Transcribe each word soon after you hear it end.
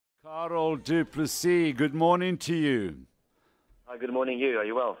Carel du Plessis, good morning to you. Hi, good morning, you. Are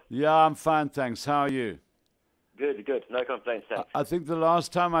you well? Yeah, I'm fine, thanks. How are you? Good, good. No complaints, thanks. I think the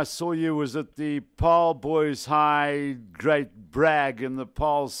last time I saw you was at the Paarl Boys High Great Bragg in the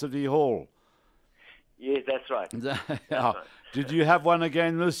Paarl City Hall. Yes, that's right. Yeah. That's right. Did you have one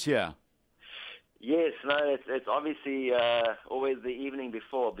again this year? Yes, no, it's obviously always the evening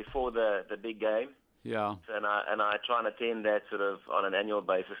before the big game. Yeah. And I try and attend that sort of on an annual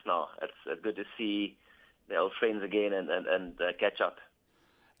basis now. It's good to see the old friends again and catch up.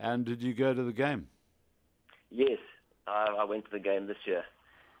 And did you go to the game? Yes, I went to the game this year.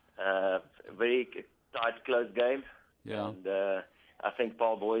 Very tight, close game. Yeah. And I think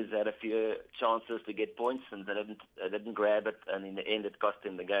Paarl Boys had a few chances to get points, and they didn't grab it, and in the end, it cost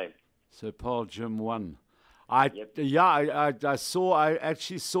them the game. So Paarl Jim won. Yep. I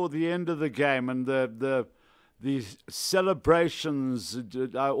actually saw the end of the game, and the celebrations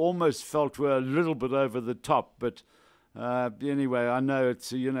I almost felt were a little bit over the top, but anyway, I know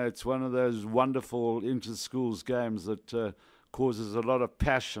it's one of those wonderful inter-schools games that causes a lot of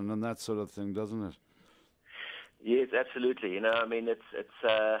passion and that sort of thing, doesn't it? Yes, absolutely. I mean, it's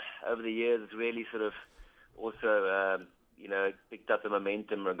over the years, it's really sort of also picked up the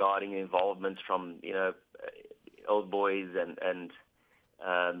momentum regarding involvement from old boys and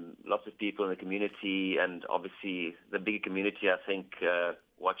lots of people in the community, and obviously the bigger community, I think,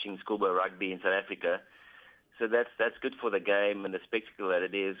 watching schoolboy rugby in South Africa. So that's good for the game and the spectacle that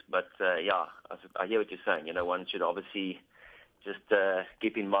it is. But I hear what you're saying. One should obviously just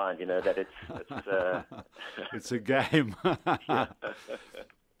keep in mind, that it's it's a game.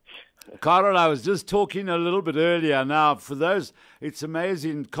 Carel, I was just talking a little bit earlier. Now, for those, it's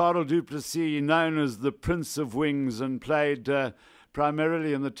amazing. Carel du Plessis, known as the Prince of Wings, and played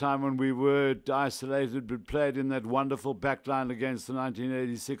primarily in the time when we were isolated, but played in that wonderful backline against the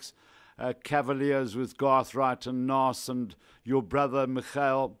 1986 Cavaliers with Garth Wright and Nas, and your brother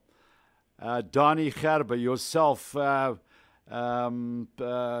Michael, Dani Gerber, yourself. Don't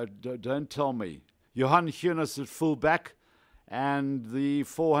tell me. Johan Hunis at fullback. And the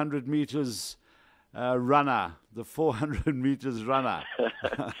 400 meters runner, Jaco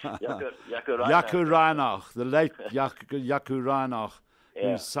Reinach, the late Jaco Reinach,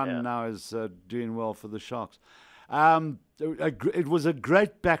 whose son now is doing well for the Sharks. It was a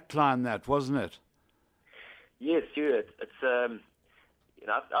great backline, that, wasn't it? Yes, Stuart. It's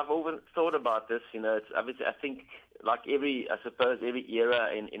I've always thought about this. It's obviously, I think, like every era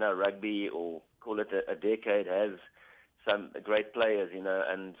in rugby, or call it a decade, has some great players,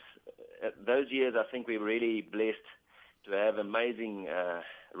 and those years I think we were really blessed to have amazing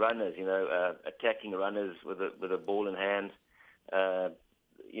runners, attacking runners with a ball in hand. I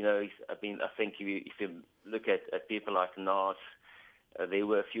think if you look at people like Nas, there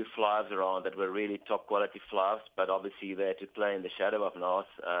were a few flyers around that were really top quality flyers, but obviously they had to play in the shadow of Nas.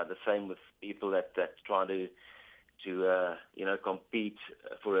 The same with people that trying to compete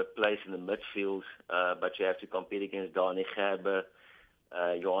for a place in the midfield, but you have to compete against Dani Gerber,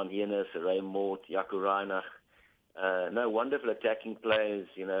 Johan Hunis, Ray Mort, Jaco Reinach. No, wonderful attacking players,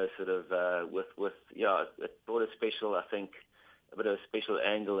 it brought a special, I think, a bit of a special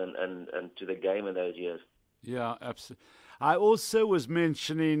angle and to the game in those years. Yeah, absolutely. I also was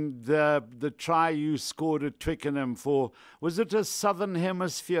mentioning the try you scored at Twickenham for, was it a Southern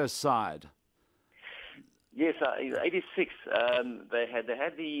Hemisphere side? Yes, 86. They had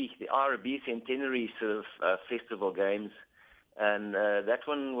the RB centenary sort of festival games, and that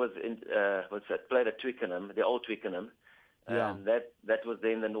one was played at Twickenham, the old Twickenham. Yeah. And that was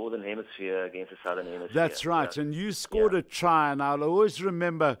then the Northern Hemisphere against the Southern Hemisphere. That's right, and you scored a try, and I'll always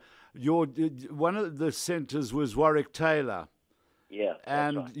remember one of the centres was Warwick Taylor. Yeah,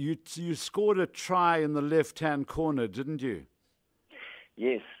 and right. you scored a try in the left-hand corner, didn't you?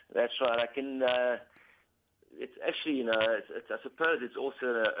 Yes, that's right. I can. It's actually, I suppose it's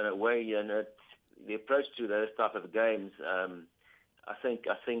also in a way, the approach to those type of games. I think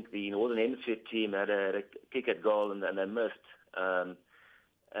the Northern Hemisphere team had a kick at goal and they missed, and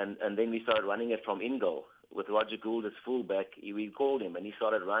then we started running it from in goal with Roger Gould as fullback. We called him and he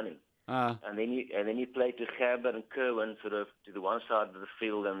started running, and then he played to Gerber and Kerwin sort of to the one side of the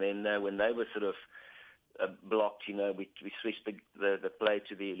field, and then when they were sort of blocked, we switched the play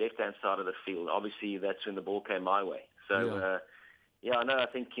to the left-hand side of the field. Obviously, that's when the ball came my way. So, I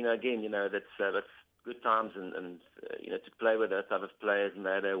think, again, that's good times and to play with those type of players, and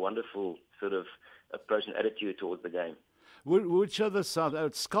they had a wonderful sort of approach and attitude towards the game. Which other side?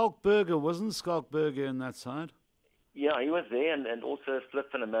 Skalkberger, wasn't Skalkberger in that side? Yeah, he was there, and also Flip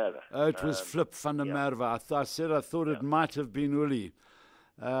van der Merwe. Oh, it was Flip van der Merwe. I thought it might have been Uli.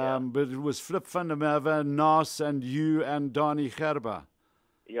 But it was Flip van der Merwe, Nas, and you and Dani Gerber.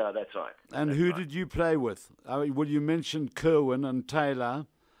 Yeah, that's right. And who did you play with? Well, you mentioned Kerwin and Taylor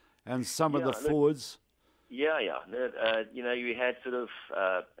and some of the forwards. Yeah. You had sort of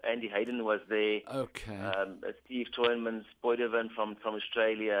Andy Hayden was there. Okay. Steve Toyman's Boydevan from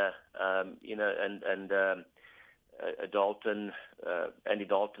Australia. And Dalton. Andy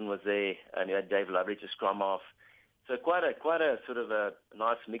Dalton was there, and you had Dave Loveridge to scrum off. So quite a sort of a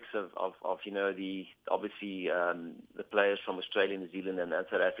nice mix of the obviously the players from Australia, New Zealand, and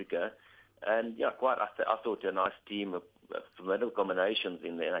South Africa, and I thought a nice team of formidable combinations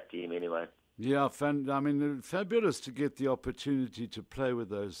in that team anyway. Yeah, fabulous to get the opportunity to play with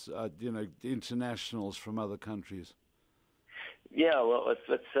those internationals from other countries. Yeah, well,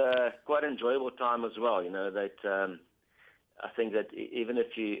 it's quite an enjoyable time as well. That I think that even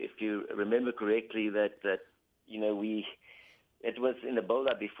if you remember correctly that. It was in the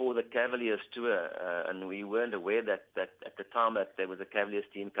build-up before the Cavaliers tour, and we weren't aware that at the time that there was a Cavaliers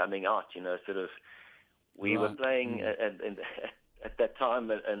team coming out. We were playing at that time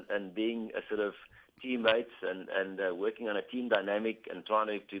and being a sort of teammates and working on a team dynamic and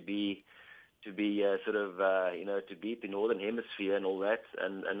trying to be to beat the Northern Hemisphere and all that.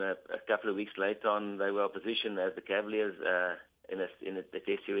 And a couple of weeks later on, they were positioned as the Cavaliers in the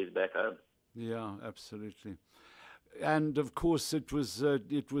Test series back home. Yeah, absolutely. And of course, it was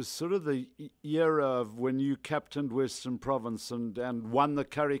sort of the era of when you captained Western Province and won the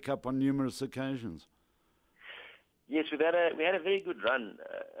Currie Cup on numerous occasions. Yes, we had a very good run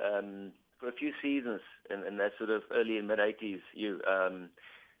for a few seasons in that sort of early and mid '80s.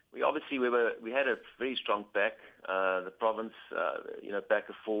 We had a very strong pack. The province, pack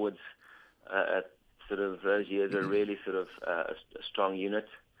of forwards at sort of those years are really sort of a strong unit,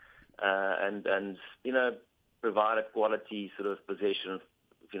 and provided quality sort of possession,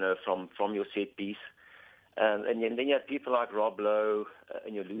 from your set piece. And then you had people like Rob Lowe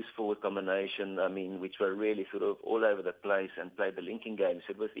in your loose forward combination, which were really sort of all over the place and played the linking game.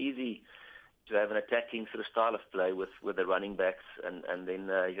 So it was easy to have an attacking sort of style of play with the running backs. And then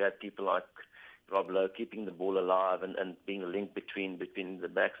you had people like Rob Lowe keeping the ball alive and being a link between the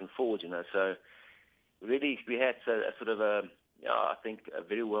backs and forwards, So really we had a sort of I think a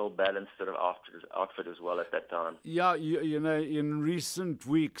very well-balanced sort of outfit as well at that time. Yeah, in recent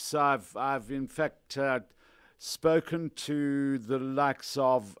weeks, I've in fact spoken to the likes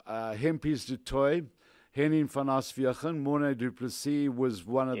of Hempies du Toit, Henning van Asviergen, Morne du Plessis was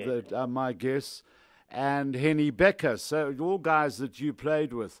one of my guests, and Henny Becker. So all guys that you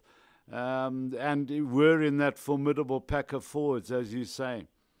played with, and were in that formidable pack of forwards, as you say.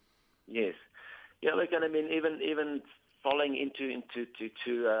 Yes. Yeah, look, and even following into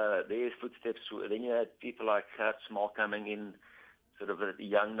their footsteps, then you had people like Kurt Small coming in, sort of a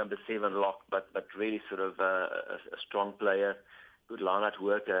young number 7 lock, but really sort of a strong player, good line-out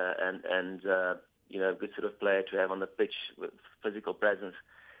worker, and good sort of player to have on the pitch with physical presence.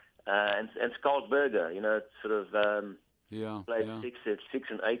 And Skalsberger, sort of played 6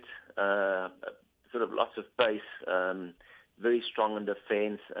 and 8, sort of lots of pace, very strong in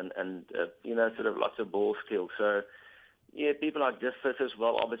defence, and sort of lots of ball skills. So. Yeah, people like Diffus as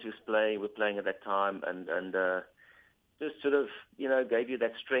well obviously were playing at that time and just sort of, gave you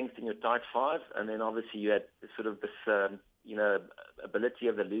that strength in your tight five. And then obviously you had sort of this, ability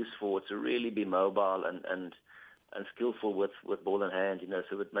of the loose forward to really be mobile and skillful with ball in hand,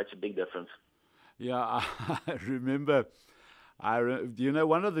 so it makes a big difference. Yeah, I remember,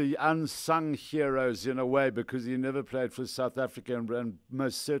 one of the unsung heroes in a way, because he never played for South Africa and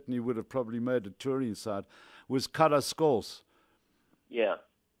most certainly would have probably made a touring side, was Kara Scholes. Yeah,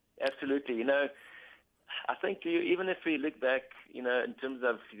 absolutely. I think even if we look back, in terms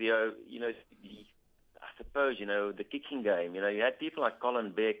of I suppose the kicking game. You had people like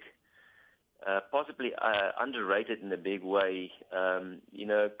Colin Beck, possibly underrated in a big way.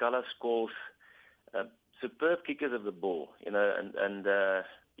 Kara Scholes, superb kickers of the ball. And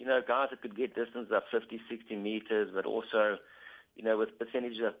guys that could get distance of 50, 60 meters, but also with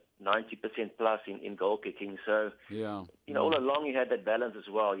percentage of 90% plus in goal kicking. So, all along you had that balance as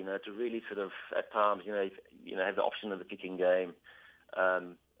well, to really sort of, at times, have the option of the kicking game.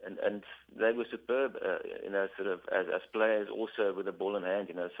 And they were superb, sort of as players also with the ball in hand,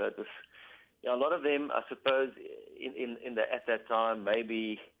 So it was, a lot of them, I suppose, at that time,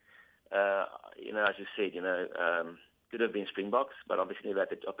 maybe, as you said, could have been Springboks, but obviously never had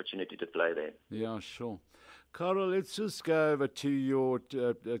the opportunity to play there. Yeah, sure. Carel, let's just go over to your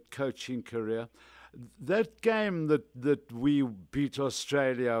coaching career. That game that we beat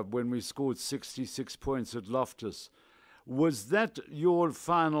Australia when we scored 66 points at Loftus, Was that your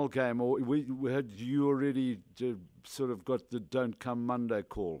final game, or had you already sort of got the "Don't Come Monday"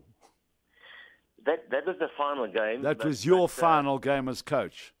 call? That was the final game. That was your final game as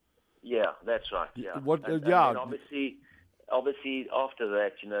coach. Yeah, that's right. Yeah. And then obviously after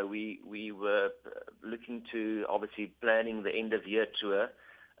that, we were looking to obviously planning the end of year tour,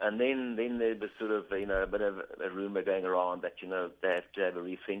 and then there was sort of a bit of a rumor going around that they have to have a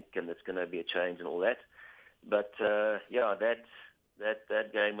rethink and it's going to be a change and all that. But that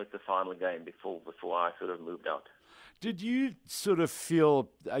game was the final game before I sort of moved out. Did you sort of feel,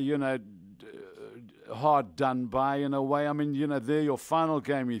 hard done by in a way? I mean, there your final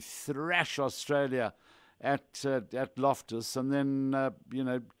game, you thrash Australia at Loftus, and then,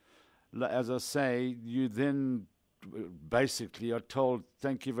 as I say, you then basically are told,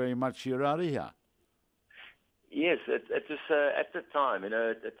 thank you very much, you're out of here. Yes, it was at the time,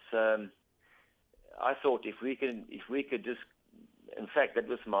 I thought if we could just, in fact, that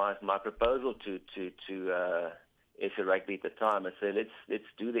was my proposal to SA Rugby at the time. I said, let's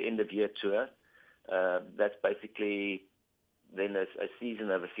do the end of year tour. That's basically then a season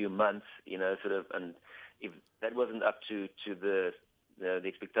of a few months, and if that wasn't up to the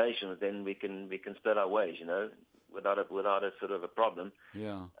expectations, then we can split our ways, without a sort of a problem.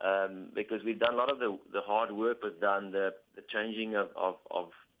 Yeah. Because we've done a lot of the hard work was done, the changing of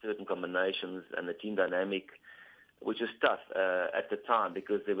certain combinations and the team dynamic, which was tough at the time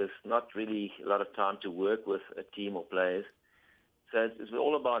because there was not really a lot of time to work with a team or players. So it's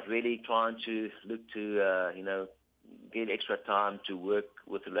all about really trying to look to, get extra time to work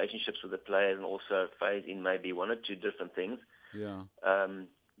with relationships with the players and also phase in maybe one or two different things. Yeah.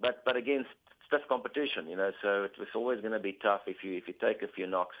 But against stiff competition, so it was always going to be tough if you take a few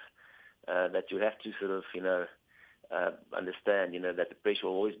knocks, that you have to sort of, understand, that the pressure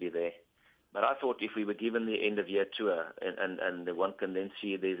will always be there. But I thought if we were given the end-of-year tour and the one can then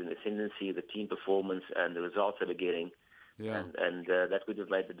see there's an ascendancy, the team performance and the results that we're getting, yeah. and that would have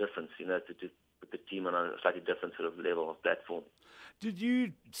made the difference, to put the team on a slightly different sort of level of platform. Did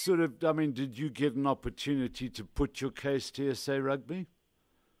you did you get an opportunity to put your case to SA Rugby?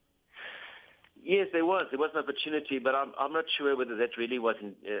 Yes, there was an opportunity, but I'm not sure whether that really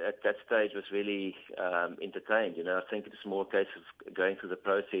wasn't at that stage was really entertained. I think it's more a case of going through the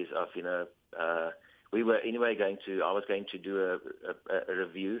process of we were anyway I was going to do a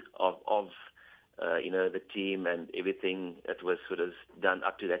review of the team and everything that was sort of done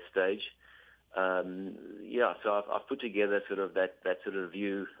up to that stage. So I've put together sort of that sort of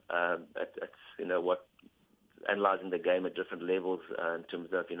review what analyzing the game at different levels in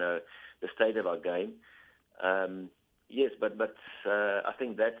terms of the state of our game. Yes, but I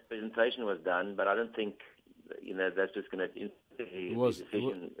think that presentation was done, but I don't think that's just going to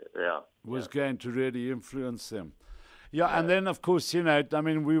decision. Was going to really influence them. Yeah, and then of course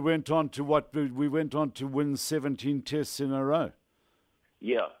we went on to win 17 tests in a row.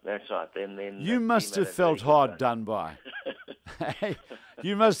 Yeah, that's right. Then you must have felt hard done by.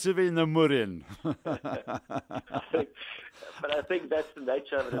 You must have been the murin. But I think that's the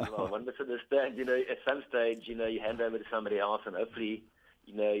nature of it as well. One must understand, at some stage, you hand over to somebody else, and hopefully,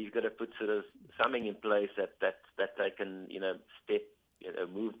 you've got to put sort of something in place that they can, step,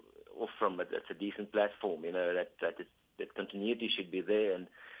 move off from it. That's a decent platform, that continuity should be there, and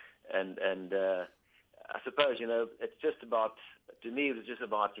I suppose, it's just about, to me, it was just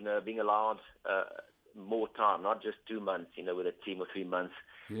about, being allowed more time, not just 2 months, with a team or 3 months.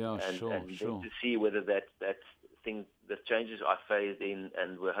 Yeah, and sure. to see whether that thing, the changes are phased in,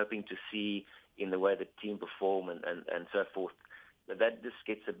 and we're hoping to see in the way the team perform and so forth. But that just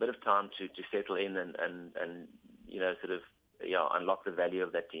gets a bit of time to settle in and unlock the value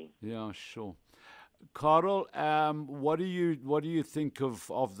of that team. Yeah, sure. Carel, what do you think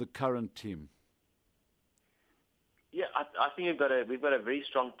of the current team? Yeah, I think we've got a very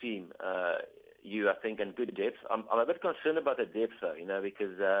strong team, I think, and good depth. I'm a bit concerned about the depth, though,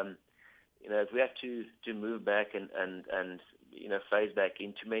 because if we have to move back and phase back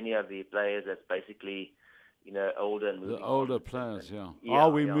into many of the players that's basically older and moving. The older players, yeah. Are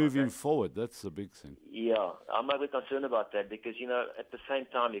we moving forward? That's the big thing. Yeah, I'm a bit concerned about that because at the same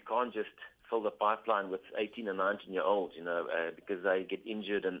time you can't just fill the pipeline with 18 and 19-year-olds, because they get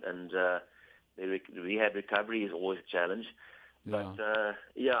injured and the rehab recovery is always a challenge. Yeah.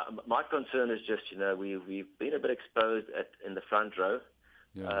 But my concern is just we've been a bit exposed in the front row.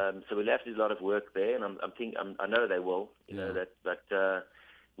 Yeah. So we'll have to do a lot of work there, and I know they will. But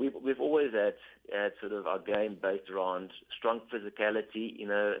we've always had sort of our game based around strong physicality,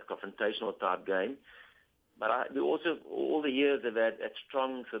 a confrontational type game. we also all the years have had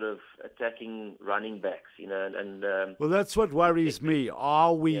strong sort of attacking running backs, Well, that's what worries me.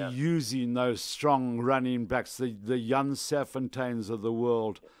 Are we yeah. using those strong running backs, the Jan Serfontaines of the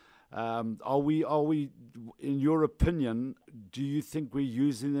world? Are we? In your opinion, do you think we're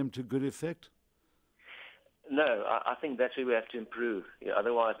using them to good effect? No, I think that's where we have to improve.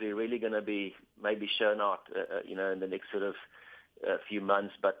 Otherwise, we're really going to be maybe shown out, in the next sort of few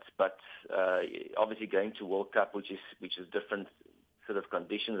months. But obviously going to World Cup, which is different sort of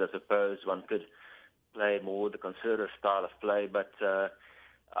conditions, I suppose. One could play more the conservative style of play, but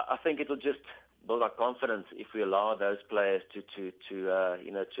I think it'll just build our confidence if we allow those players to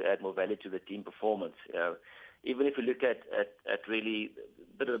add more value to the team performance. Even if we look at really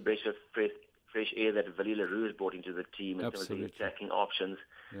a bit of a breath of fresh air that Willie Leroux has brought into the team in terms of the attacking options.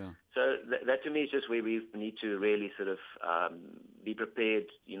 Yeah. So that to me is just where we need to really sort of be prepared,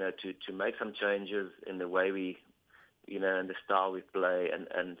 to make some changes in the way we, and the style we play,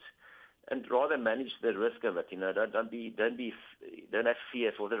 and rather manage the risk of it. Don't have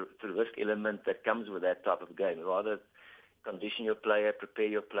fear for the risk element that comes with that type of game. Rather condition your player, prepare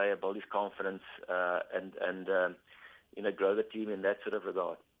your player, build his confidence, and grow the team in that sort of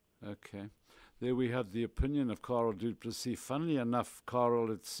regard. Okay. There we have the opinion of Carel du Plessis. Funnily enough,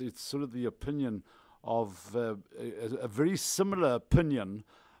 Carel, it's sort of the opinion of a very similar opinion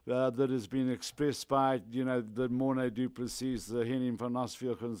that has been expressed by, the Morne du Plessis, the Henning van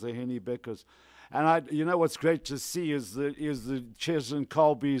Asviogens, the Henny Beckers. And what's great to see is the Cheslin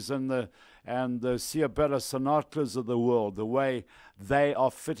Colbys and the Siabella Sinatlas of the world, the way they are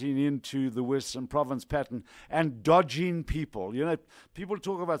fitting into the Western Province pattern and dodging people. People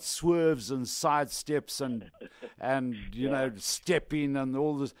talk about swerves and side steps and stepping and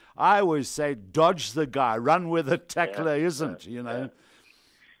all this. I always say, dodge the guy, run where the tackler isn't. Yeah,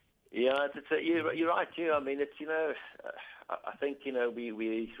 you're right too. I mean, I think we're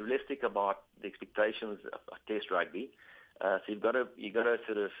realistic about the expectations of Test rugby. So you've got to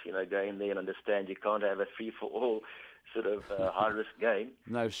sort of go in there and understand you can't have a free for all sort of high risk game.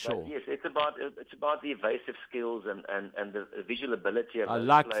 No, sure. But yes, it's about the evasive skills and the visual ability of I those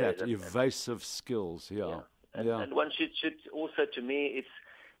like players that evasive skills. Yeah. And one should also, to me,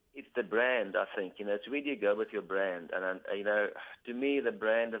 it's the brand. I think it's where do you go with your brand, and to me the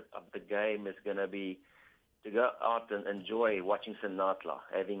brand of the game is going to be to go out and enjoy watching Sinatla,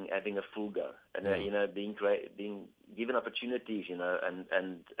 having a full go, and being given opportunities,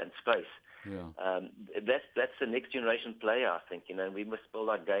 and space. Yeah. That's the next generation player. I think we must build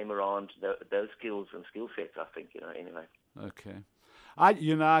our game around those skills and skill sets. I think anyway. Okay.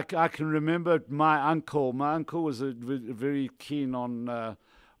 I can remember my uncle. My uncle was very keen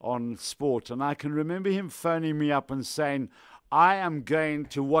on sport, and I can remember him phoning me up and saying, I am going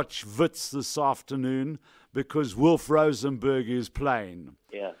to watch Wits this afternoon because Wolf Rosenberg is playing.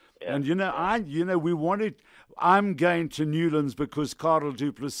 Yeah. And I'm going to Newlands because Carel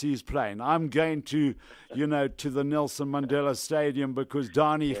du Plessis is playing. I'm going to, to the Nelson Mandela Stadium because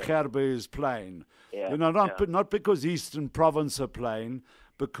Dani Gerber is playing. Yeah. Not because Eastern Province are playing,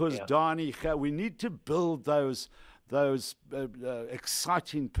 because Dani Gerber. We need to build those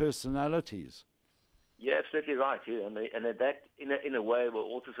exciting personalities. Yeah, absolutely right. Yeah. And that in a way will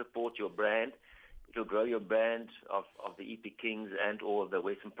also support your brand. It will grow your brand of the EP Kings and or the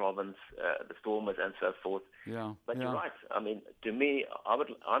Western Province, the Stormers and so forth. Yeah. But you're right. I mean, to me,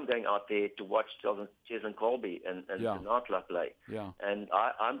 I'm going out there to watch Cheslin Colby and Sinatla play. Yeah. And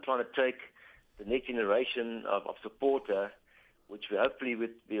I'm trying to take the next generation of supporter, which we hopefully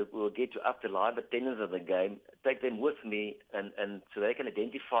we'll get to up the live attendance of the game, take them with me, and so they can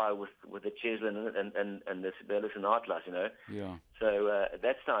identify with the Cheslin and the Siabella Sinatlas, Yeah. So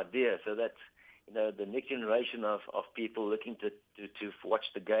that's the idea. So that's the next generation of people looking to watch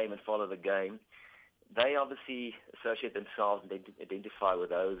the game and follow the game. They obviously associate themselves and identify with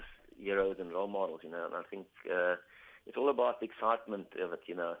those heroes and role models, And I think it's all about the excitement of it,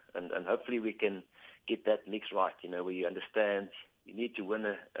 and hopefully we can get that mix right, where you understand you need to win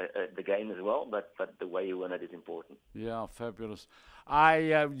the game as well, but the way you win it is important. Yeah, fabulous.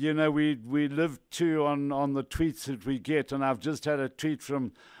 We live too on the tweets that we get, and I've just had a tweet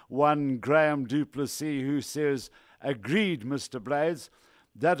from one Graham du Plessis who says, agreed, Mr. Blades.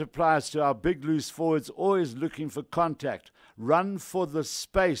 That applies to our big loose forwards, always looking for contact. Run for the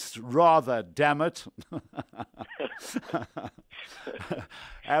space rather, damn it.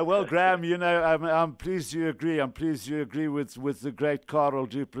 Well, Graham, I'm pleased you agree. I'm pleased you agree with the great Carel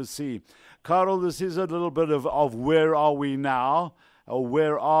du Plessis. Carel, this is a little bit of where are we now, or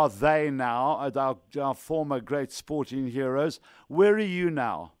where are they now, our former great sporting heroes. Where are you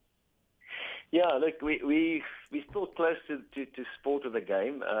now? Yeah, look, we still close to sport of the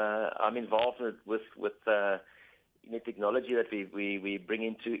game. I'm involved with technology that we bring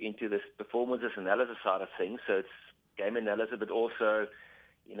into this performances analysis side of things. So it's game analysis, but also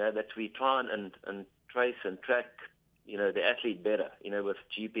that we try and trace and track the athlete better. With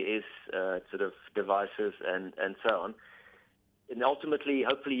GPS sort of devices and so on. And ultimately,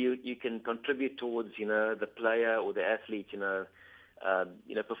 hopefully, you can contribute towards the player or the athlete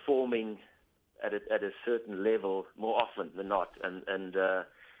performing at a certain level more often than not,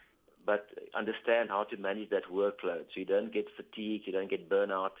 but understand how to manage that workload so you don't get fatigued, you don't get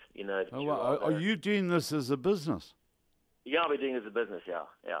burnout. Are you doing this as a business? Yeah, we're doing it as a business. Yeah.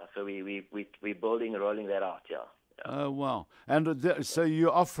 So we're building and rolling that out. Yeah. Oh wow! And so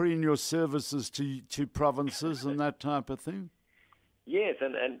you're offering your services to provinces and that type of thing. Yes,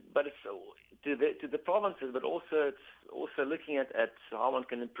 but it's to the provinces, but also it's also looking at how one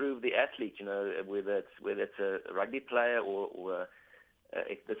can improve the athlete. Whether it's a rugby player or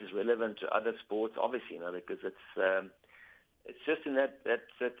if this is relevant to other sports, obviously, because it's just in that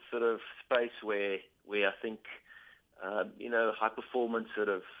sort of space where I think high performance sort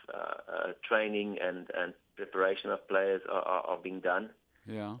of training and preparation of players are being done.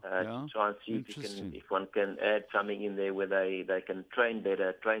 Yeah. Try and see if one can add something in there where they can train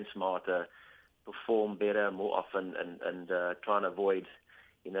better, train smarter, perform better more often, and try and avoid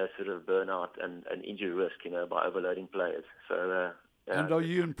sort of burnout and injury risk by overloading players. So. And are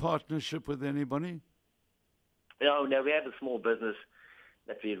you in partnership with anybody? No, we have a small business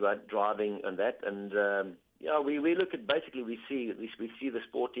that we're driving on that, and we look at basically we see the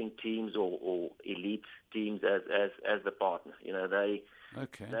sporting teams or elite teams as the partner.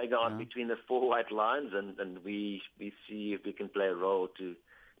 They go out between the four white lines, and we see if we can play a role to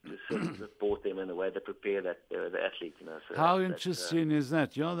support them in the way they prepare the athlete. So how interesting is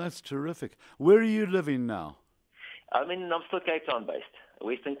that? Yeah, that's terrific. Where are you living now? I'm still Cape Town based,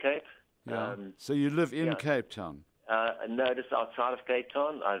 Western Cape. Yeah. So you live in Cape Town? No, just outside of Cape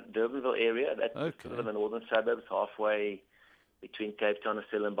Town, Durbanville area. That's sort of the northern suburbs, halfway between Cape Town and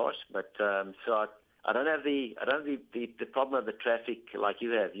Stellenbosch. But so I don't have the problem of the traffic like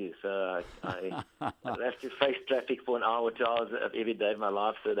you have, So I don't have to face traffic for an hour or 2 hours every day of my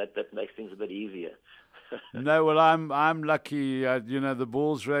life. So that makes things a bit easier. No, well, I'm lucky. The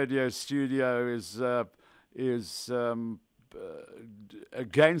Balls Radio studio is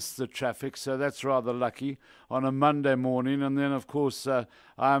against the traffic, so that's rather lucky on a Monday morning. And then, of course,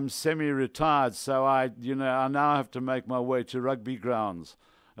 I'm semi-retired, so I now have to make my way to rugby grounds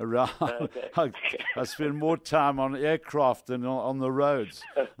around. I spend more time on aircraft than on the roads.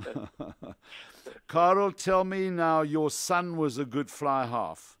 Carel, tell me now, your son was a good fly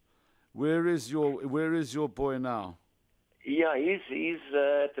half. Where is your boy now? Yeah, he's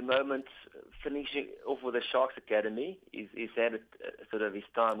at the moment finishing off with the Sharks Academy. He's had sort of his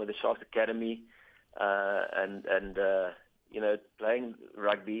time with the Sharks Academy, and playing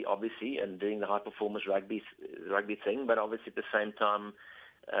rugby obviously, and doing the high performance rugby thing, but obviously at the same time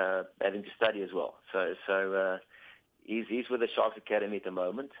having to study as well. So he's with the Sharks Academy at the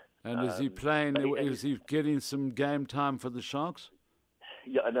moment. And is he playing? Is he getting some game time for the Sharks?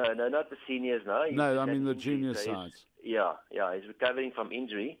 Yeah, no, not the seniors. No, I mean the junior sides. Yeah, he's recovering from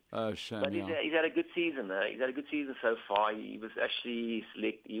injury. Oh, shame. But he's had a good season. He's had a good season so far. He was actually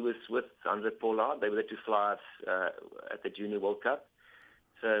he was with Andre Pollard. They were the two flyers at the Junior World Cup.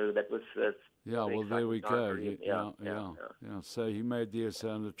 So that was. Yeah, well, there we go. Yeah. So he made the SA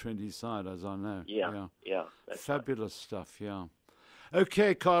under-20 side, as I know. Yeah. Fabulous stuff. Yeah.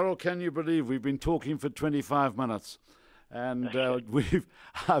 Okay, Carel, can you believe we've been talking for 25 minutes? And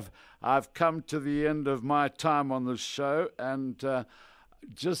I've come to the end of my time on the show, and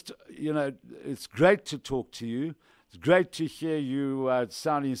it's great to talk to you. It's great to hear you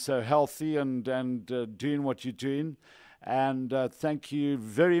sounding so healthy and doing what you're doing. And thank you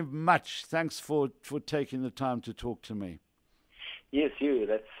very much. Thanks for taking the time to talk to me. Yes, Hugh.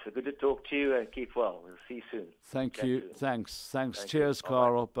 That's good to talk to you, and keep well. We'll see you soon. Thank you. Thanks. Cheers,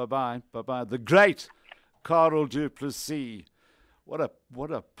 Carel. Bye-bye. The great Carel du Plessis. What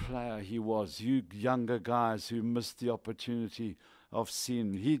a player he was. You younger guys who missed the opportunity of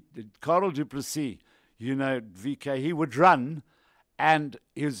seeing. Carel du Plessis, VK, he would run and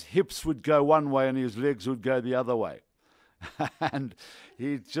his hips would go one way and his legs would go the other way. And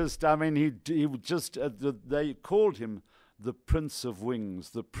they called him the Prince of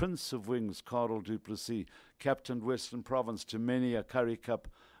Wings. The Prince of Wings, Carel du Plessis, captained Western Province to many a Currie Cup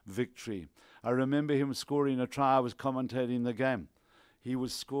victory. I remember him scoring a try. I was commentating the game. He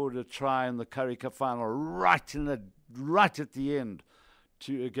scored a try in the Currie Cup final right at the end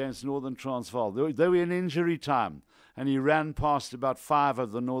against Northern Transvaal. They were in injury time, and he ran past about 5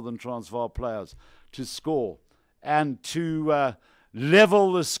 of the Northern Transvaal players to score and to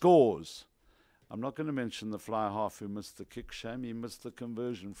level the scores. I'm not going to mention the fly half who missed the kick. Shame he missed the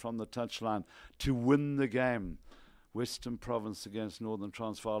conversion from the touchline to win the game. Western Province against Northern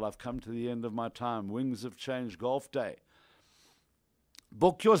Transvaal. I've come to the end of my time. Wings of Change Golf Day.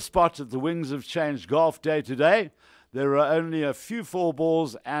 Book your spot at the Wings of Change Golf Day today. There are only a few 4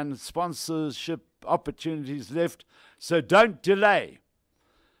 balls and sponsorship opportunities left, so don't delay.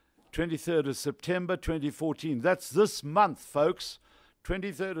 23rd of September 2014. That's this month, folks.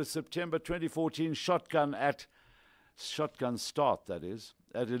 23rd of September 2014, shotgun start, that is,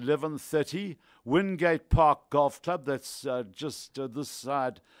 at 11:30. Wingate Park Golf Club, that's just this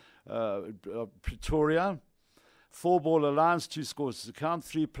side, Pretoria. 4-ball alliance, 2 scores to count,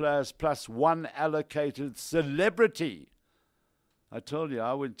 3 players plus 1 allocated celebrity. I told you,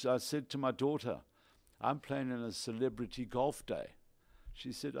 I said to my daughter, I'm playing in a celebrity golf day.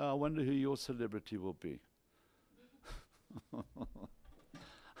 She said, I wonder who your celebrity will be.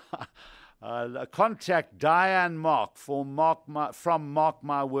 Contact Diane Mark from Mark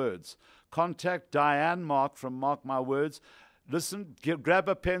My Words. Contact Diane Mark from Mark My Words. Listen, grab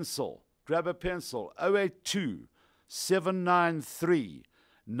a pencil. 082 793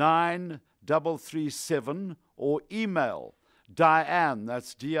 9337 or email Diane,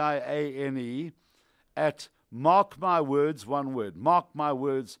 that's Diane, at markmywords, one word,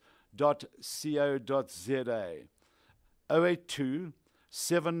 markmywords.co.za. 082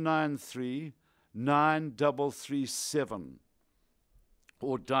 793 9337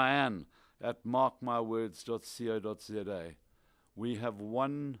 or Diane at markmywords.co.za. We have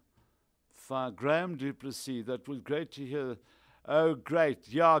one Graham du Plessis. That was great to hear. Oh, great.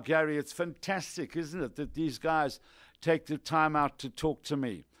 Yeah, Gary, it's fantastic, isn't it, that these guys take the time out to talk to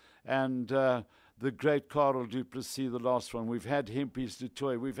me. And the great Carel du Plessis, the last one. We've had Hempies du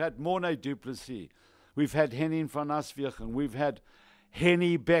Toit. We've had Morne du Plessis. We've had Henning van Aswegen. We've had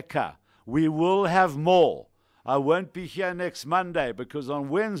Henny Becker. We will have more. I won't be here next Monday because on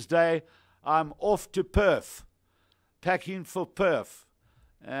Wednesday I'm off to Perth, packing for Perth.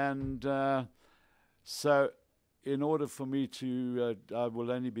 And so in order for me to, I will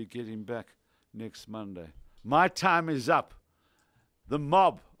only be getting back next Monday. My time is up. The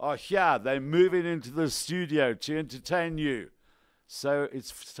mob are here. They're moving into the studio to entertain you. So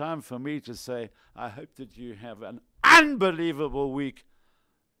it's time for me to say, I hope that you have an unbelievable week.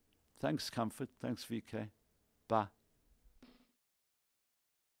 Thanks, Comfort. Thanks, VK. Bye.